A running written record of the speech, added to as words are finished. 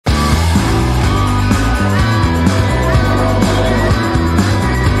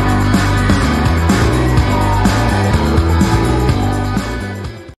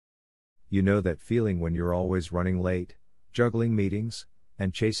You know that feeling when you're always running late, juggling meetings,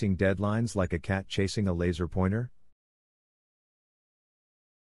 and chasing deadlines like a cat chasing a laser pointer?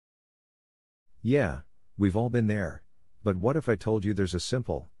 Yeah, we've all been there. But what if I told you there's a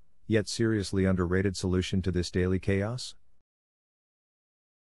simple, yet seriously underrated solution to this daily chaos?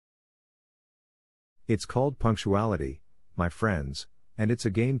 It's called punctuality, my friends, and it's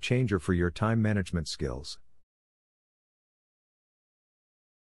a game changer for your time management skills.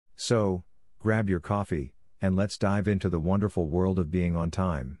 So, grab your coffee, and let's dive into the wonderful world of being on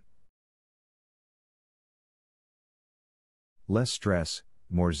time. Less stress,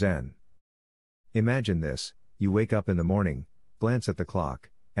 more zen. Imagine this: you wake up in the morning, glance at the clock,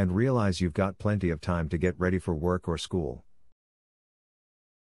 and realize you've got plenty of time to get ready for work or school.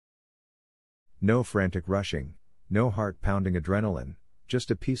 No frantic rushing, no heart-pounding adrenaline, just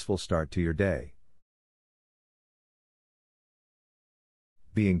a peaceful start to your day.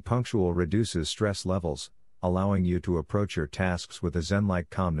 Being punctual reduces stress levels, allowing you to approach your tasks with a zen-like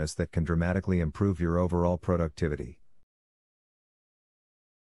calmness that can dramatically improve your overall productivity.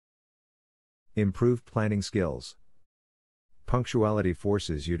 Improved planning skills. Punctuality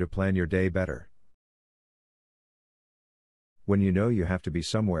forces you to plan your day better. When you know you have to be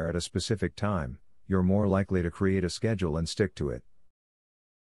somewhere at a specific time, you're more likely to create a schedule and stick to it.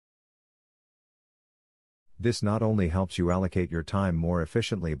 This not only helps you allocate your time more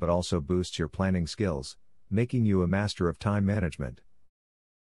efficiently but also boosts your planning skills, making you a master of time management.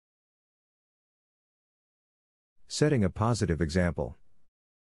 Setting a positive example.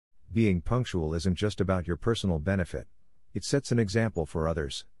 Being punctual isn't just about your personal benefit, it sets an example for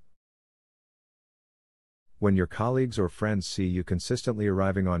others. When your colleagues or friends see you consistently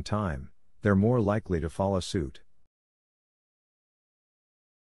arriving on time, they're more likely to follow suit.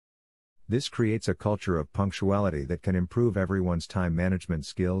 This creates a culture of punctuality that can improve everyone's time management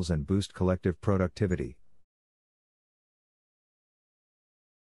skills and boost collective productivity.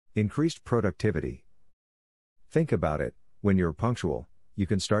 Increased productivity. Think about it: when you're punctual, you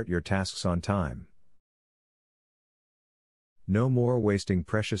can start your tasks on time. No more wasting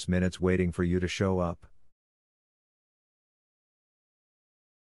precious minutes waiting for you to show up.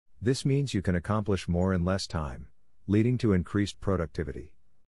 This means you can accomplish more in less time, leading to increased productivity.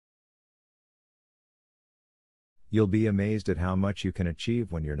 You'll be amazed at how much you can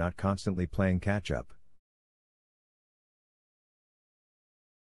achieve when you're not constantly playing catch-up.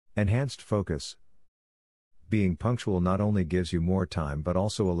 Enhanced focus. Being punctual not only gives you more time but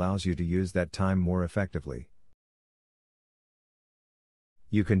also allows you to use that time more effectively.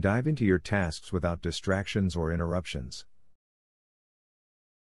 You can dive into your tasks without distractions or interruptions.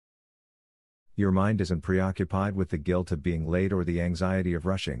 Your mind isn't preoccupied with the guilt of being late or the anxiety of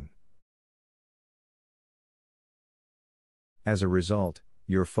rushing. As a result,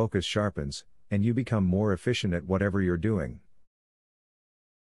 your focus sharpens, and you become more efficient at whatever you're doing.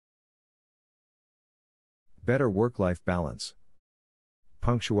 Better work-life balance.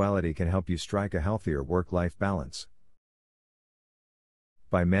 Punctuality can help you strike a healthier work-life balance.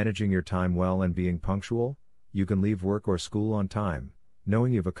 By managing your time well and being punctual, you can leave work or school on time,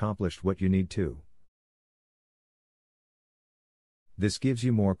 knowing you've accomplished what you need to. This gives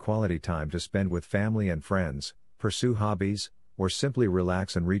you more quality time to spend with family and friends, pursue hobbies, or simply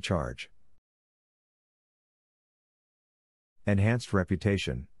relax and recharge. Enhanced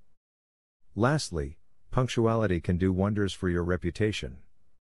reputation. Lastly, punctuality can do wonders for your reputation.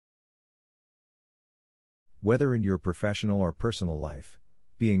 Whether in your professional or personal life,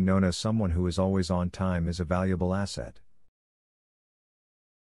 being known as someone who is always on time is a valuable asset.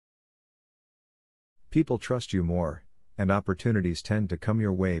 People trust you more, and opportunities tend to come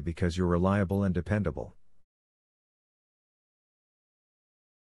your way because you're reliable and dependable.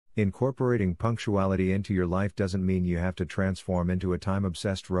 Incorporating punctuality into your life doesn't mean you have to transform into a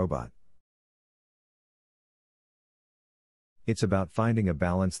time-obsessed robot. It's about finding a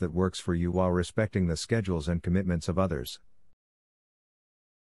balance that works for you while respecting the schedules and commitments of others.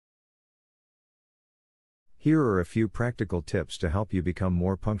 Here are a few practical tips to help you become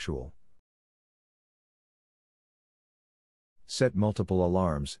more punctual. Set multiple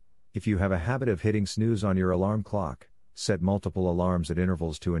alarms. If you have a habit of hitting snooze on your alarm clock, set multiple alarms at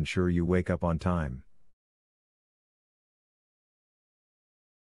intervals to ensure you wake up on time.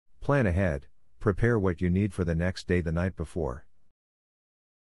 Plan ahead. Prepare what you need for the next day the night before.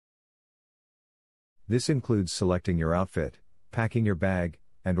 This includes selecting your outfit, packing your bag,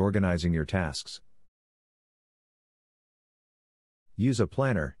 and organizing your tasks. Use a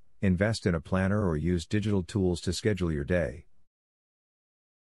planner. Invest in a planner or use digital tools to schedule your day.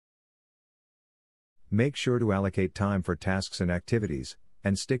 Make sure to allocate time for tasks and activities,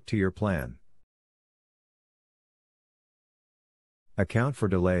 and stick to your plan. Account for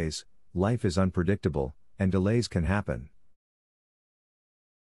delays. Life is unpredictable, and delays can happen.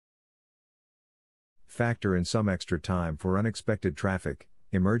 Factor in some extra time for unexpected traffic,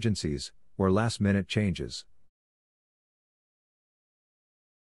 emergencies, or last-minute changes.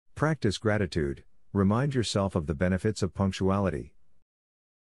 Practice gratitude. Remind yourself of the benefits of punctuality.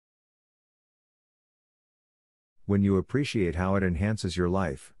 When you appreciate how it enhances your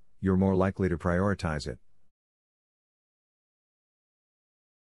life, you're more likely to prioritize it.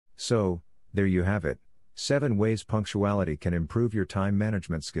 So, there you have it, 7 ways punctuality can improve your time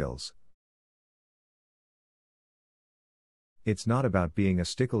management skills. It's not about being a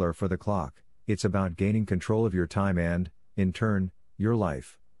stickler for the clock, it's about gaining control of your time and, in turn, your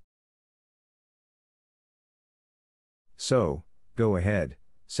life. So, go ahead,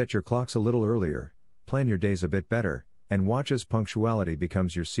 set your clocks a little earlier, plan your days a bit better, and watch as punctuality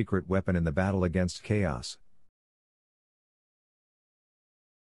becomes your secret weapon in the battle against chaos.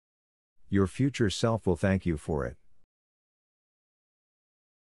 Your future self will thank you for it.